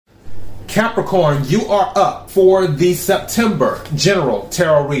Capricorn, you are up for the September general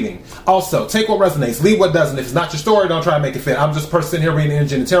tarot reading. Also, take what resonates, leave what doesn't. If it's not your story, don't try to make it fit. I'm just a person sitting here reading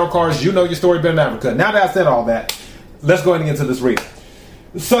energy and tarot cards. You know your story better than Africa. Now that I said all that, let's go ahead and get into this reading.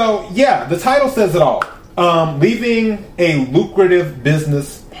 So, yeah, the title says it all. Leaving a lucrative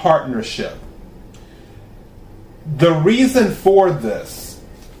business partnership. The reason for this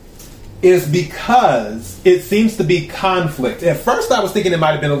is because it seems to be conflict. At first I was thinking it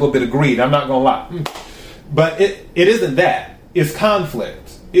might have been a little bit of greed, I'm not going to lie. But it isn't that. It's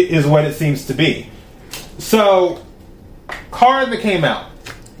conflict, is what it seems to be. So, card that came out,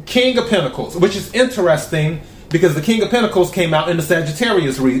 King of Pentacles, which is interesting because the King of Pentacles came out in the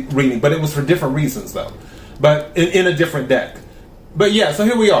Sagittarius reading, but it was for different reasons though. But in a different deck. But yeah, so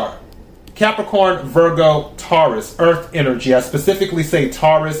here we are. Capricorn, Virgo, Taurus, Earth energy. I specifically say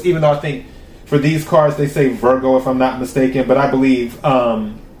Taurus, even though I think for these cards they say Virgo if I'm not mistaken, but I believe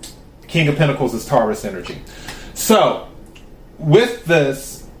King of Pentacles is Taurus energy. So, with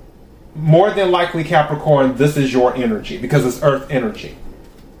this, more than likely Capricorn, this is your energy because it's Earth energy.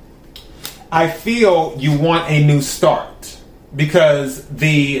 I feel you want a new start because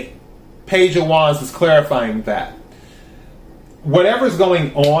the Page of Wands is clarifying that. Whatever's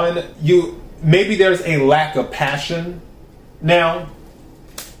going on, maybe there's a lack of passion now.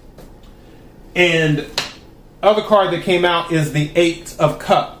 And other card that came out is the Eight of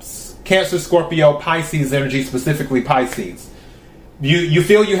Cups. Cancer, Scorpio, Pisces energy, specifically Pisces. You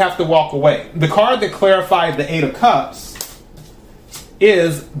feel you have to walk away. The card that clarified the Eight of Cups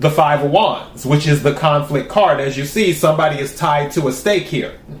is the Five of Wands, which is the conflict card. As you see, somebody is tied to a stake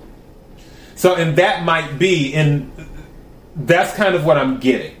here. So, and that might be that's kind of what I'm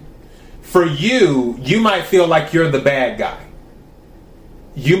getting. For you, you might feel like you're the bad guy.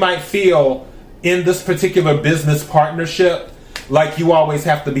 You might feel in this particular business partnership like you always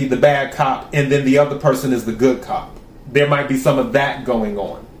have to be the bad cop and then the other person is the good cop. There might be some of that going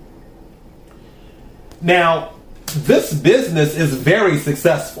on. Now, this business is very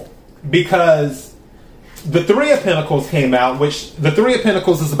successful because the Three of Pentacles came out, which the Three of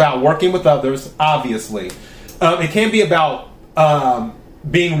Pentacles is about working with others, obviously. It can be about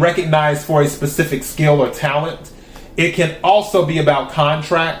being recognized for a specific skill or talent. It can also be about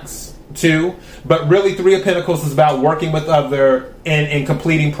contracts too. But really, Three of Pentacles is about working with other and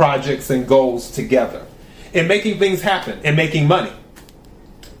completing projects and goals together. And making things happen and making money.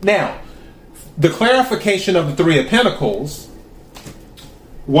 Now, the clarification of the Three of Pentacles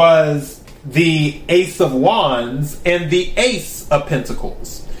was the Ace of Wands and the Ace of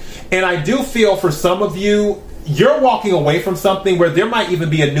Pentacles. And I do feel for some of you, you're walking away from something where there might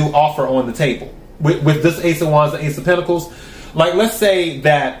even be a new offer on the table. With this Ace of Wands and Ace of Pentacles, like let's say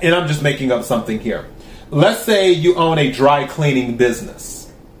that, and I'm just making up something here. Let's say you own a dry cleaning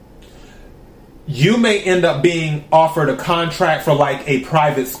business. You may end up being offered a contract for like a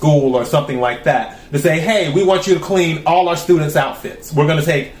private school or something like that to say, hey, we want you to clean all our students' outfits. We're going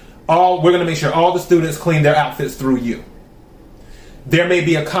to make sure all the students clean their outfits through you. There may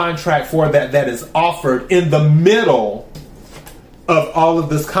be a contract for that is offered in the middle of all of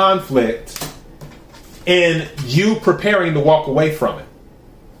this conflict and you preparing to walk away from it.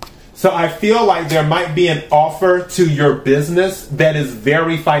 So I feel like there might be an offer to your business that is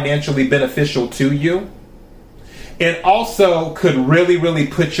very financially beneficial to you and also could really, really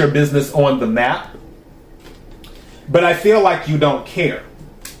put your business on the map. But I feel like you don't care.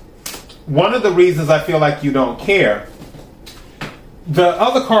 One of the reasons I feel like you don't care, the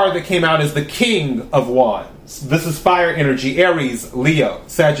other card that came out is the King of Wands. This is fire energy, Aries, Leo,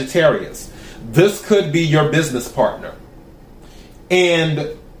 Sagittarius. This could be your business partner.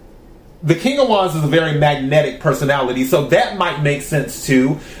 And the King of Wands is a very magnetic personality, so that might make sense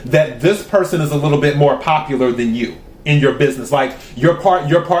too, that this person is a little bit more popular than you in your business. Like your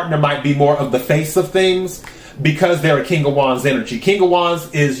partner might be more of the face of things because they're a King of Wands energy. King of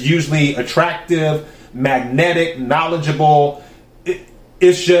Wands is usually attractive, magnetic, knowledgeable.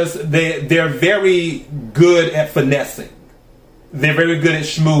 It's just they're very good at finessing. They're very good at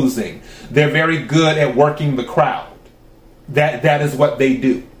schmoozing. They're very good at working the crowd. That is what they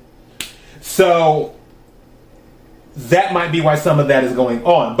do. So that might be why some of that is going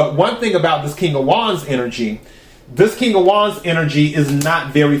on. But one thing about this King of Wands energy, this King of Wands energy is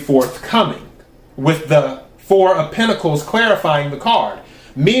not very forthcoming with the Four of Pentacles clarifying the card,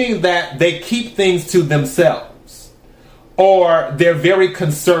 meaning that they keep things to themselves or they're very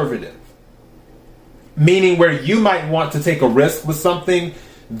conservative, meaning where you might want to take a risk with something,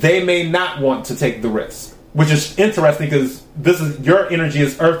 they may not want to take the risk, which is interesting because this is your energy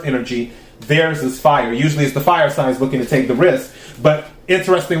is earth energy. Theirs is fire. Usually it's the fire signs looking to take the risk. But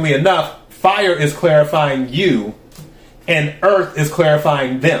interestingly enough, fire is clarifying you, and earth is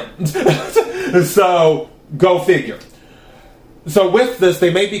clarifying them. So, go figure. So with this,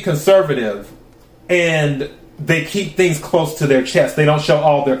 they may be conservative, and they keep things close to their chest. They don't show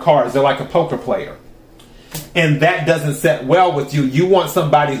all their cards. They're like a poker player. And that doesn't set well with you. You want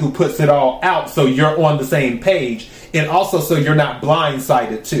somebody who puts it all out so you're on the same page, and also so you're not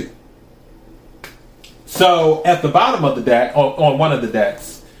blindsided too. So at the bottom of the deck, on one of the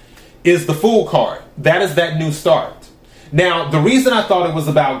decks, is the Fool card. That is that new start. Now, the reason I thought it was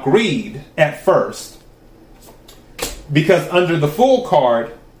about greed at first, because under the Fool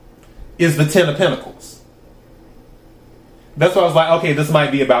card is the Ten of Pentacles. That's why I was like, okay, this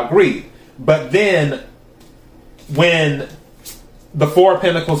might be about greed. But then, when the Four of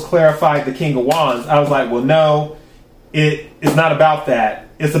Pentacles clarified the King of Wands, I was like, well, no, it is not about that.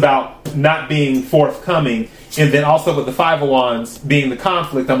 It's about not being forthcoming. And then also with the Five of Wands being the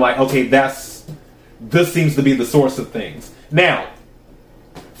conflict, I'm like, okay, this seems to be the source of things. Now,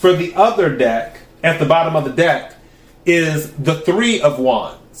 for the other deck, at the bottom of the deck, is the Three of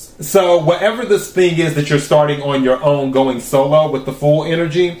Wands. So whatever this thing is that you're starting on your own, going solo with the Fool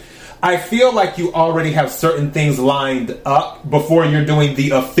energy, I feel like you already have certain things lined up before you're doing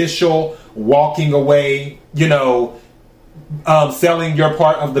the official walking away, selling your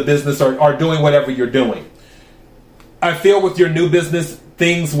part of the business or doing whatever you're doing. I feel with your new business,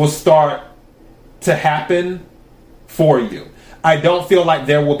 things will start to happen for you. I don't feel like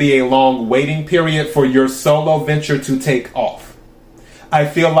there will be a long waiting period for your solo venture to take off. I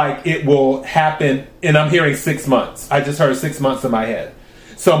feel like it will happen, and I'm hearing 6 months. I just heard 6 months in my head.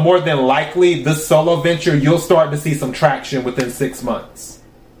 So more than likely, this solo venture, you'll start to see some traction within 6 months.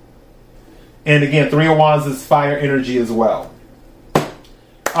 And again, Three of Wands is fire energy as well.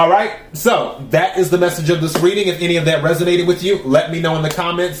 All right, so that is the message of this reading. If any of that resonated with you, let me know in the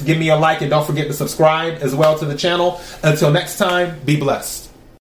comments. Give me a like, and don't forget to subscribe as well to the channel. Until next time, be blessed.